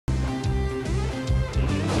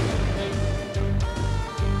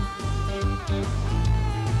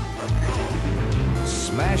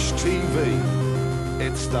Smash TV.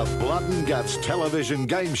 It's the blood and guts television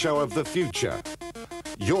game show of the future.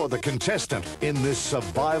 You're the contestant in this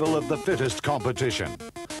survival of the fittest competition,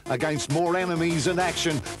 against more enemies and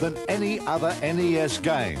action than any other NES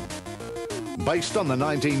game. Based on the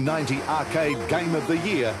 1990 Arcade Game of the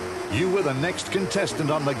Year, you were the next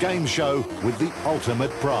contestant on the game show with the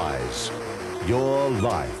ultimate prize, your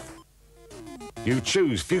life. You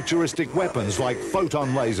choose futuristic weapons like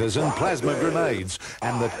photon lasers and plasma grenades,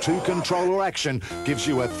 and the two-controller action gives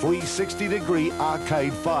you a 360-degree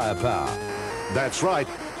arcade firepower. That's right,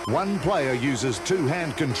 one player uses two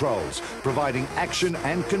hand controls, providing action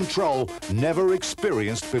and control never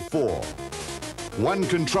experienced before. One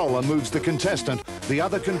controller moves the contestant, the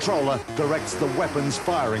other controller directs the weapon's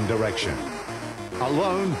firing direction.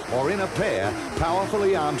 Alone or in a pair,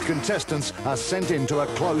 powerfully armed contestants are sent into a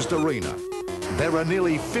closed arena. There are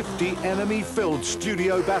nearly 50 enemy-filled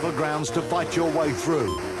studio battlegrounds to fight your way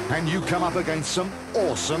through, and you come up against some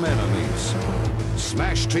awesome enemies.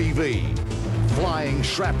 Smash TV, flying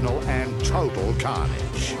shrapnel and total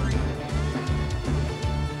carnage.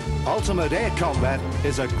 Ultimate Air Combat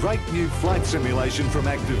is a great new flight simulation from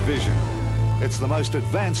Activision. It's the most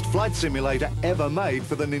advanced flight simulator ever made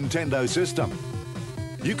for the Nintendo system.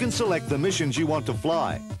 You can select the missions you want to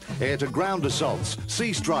fly: air-to-ground assaults,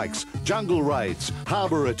 sea strikes, jungle raids,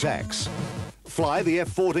 harbour attacks. Fly the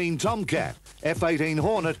F-14 Tomcat, F-18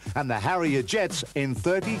 Hornet and the Harrier jets in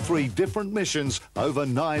 33 different missions over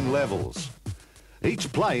 9 levels.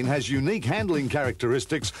 Each plane has unique handling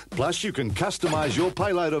characteristics, plus you can customise your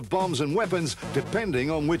payload of bombs and weapons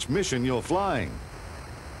depending on which mission you're flying.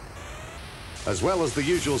 As well as the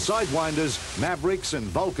usual Sidewinders, Mavericks and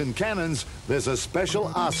Vulcan cannons, there's a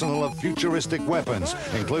special arsenal of futuristic weapons,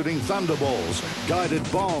 including thunderballs, guided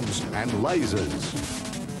bombs and lasers.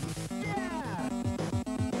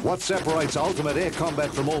 What separates Ultimate Air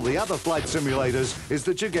Combat from all the other flight simulators is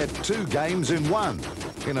that you get 2 games in one.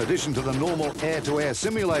 In addition to the normal air-to-air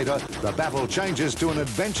simulator, the battle changes to an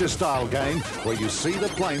adventure-style game where you see the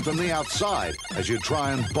plane from the outside as you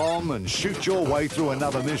try and bomb and shoot your way through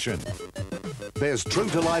another mission. There's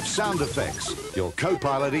true-to-life sound effects. Your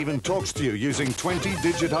co-pilot even talks to you using 20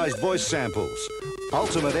 digitized voice samples.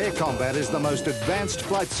 Ultimate Air Combat is the most advanced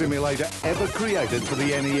flight simulator ever created for the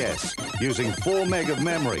NES, using 4 meg of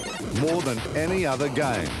memory, more than any other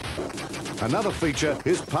game. Another feature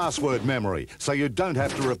is password memory, so you don't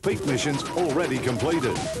have to repeat missions already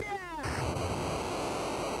completed.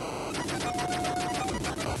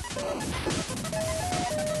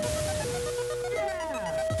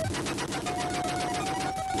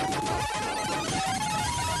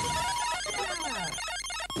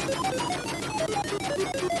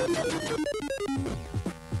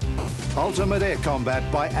 Ultimate Air Combat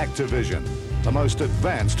by Activision, the most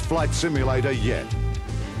advanced flight simulator yet.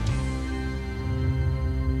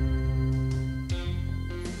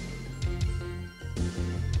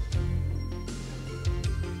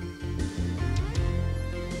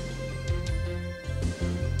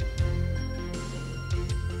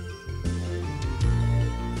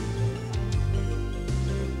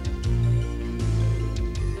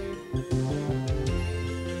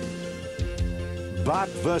 Bart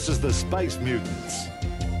versus the Space Mutants.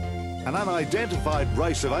 An unidentified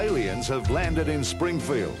race of aliens have landed in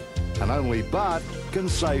Springfield, and only Bart can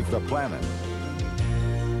save the planet.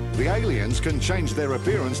 The aliens can change their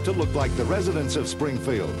appearance to look like the residents of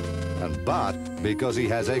Springfield, and Bart, because he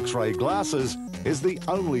has X-ray glasses, is the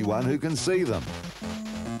only one who can see them.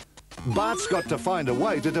 Bart's got to find a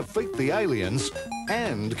way to defeat the aliens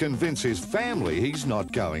and convince his family he's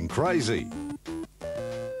not going crazy.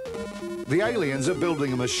 The aliens are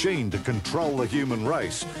building a machine to control the human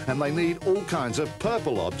race, and they need all kinds of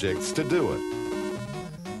purple objects to do it.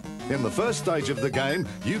 In the first stage of the game,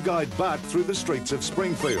 you guide Bart through the streets of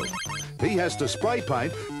Springfield. He has to spray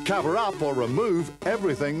paint, cover up or remove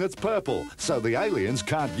everything that's purple, so the aliens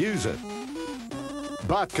can't use it.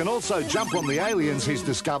 Bart can also jump on the aliens he's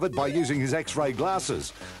discovered by using his X-ray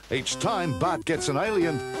glasses. Each time Bart gets an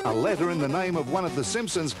alien, a letter in the name of one of the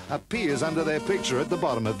Simpsons appears under their picture at the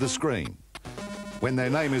bottom of the screen. When their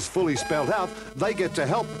name is fully spelled out, they get to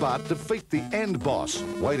help Bart defeat the end boss,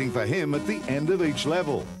 waiting for him at the end of each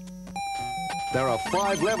level. There are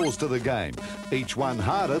 5 levels to the game, each one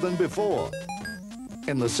harder than before.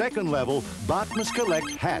 In the second level, Bart must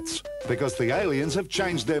collect hats, because the aliens have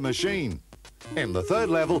changed their machine. In the third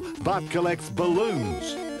level, Bart collects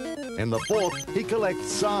balloons. In the fourth, he collects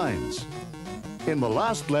signs. In the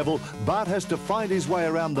last level, Bart has to find his way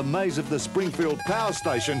around the maze of the Springfield Power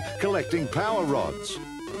Station collecting power rods.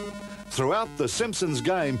 Throughout the Simpsons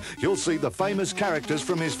game, you'll see the famous characters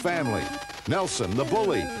from his family. Nelson the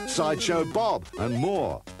Bully, Sideshow Bob and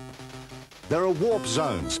more. There are warp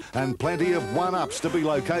zones and plenty of one-ups to be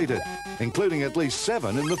located, including at least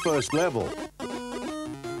 7 in the first level.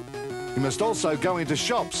 You must also go into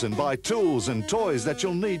shops and buy tools and toys that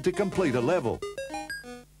you'll need to complete a level.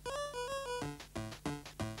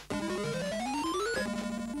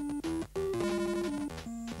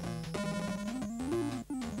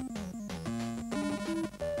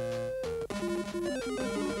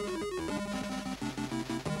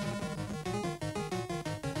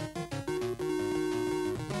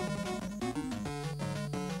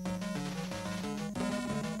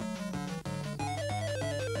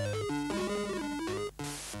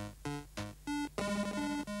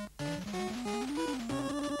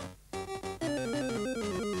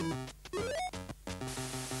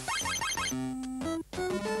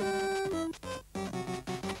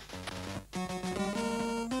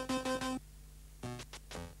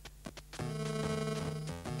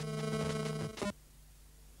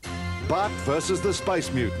 Bart versus the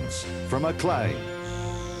Space Mutants from Acclaim.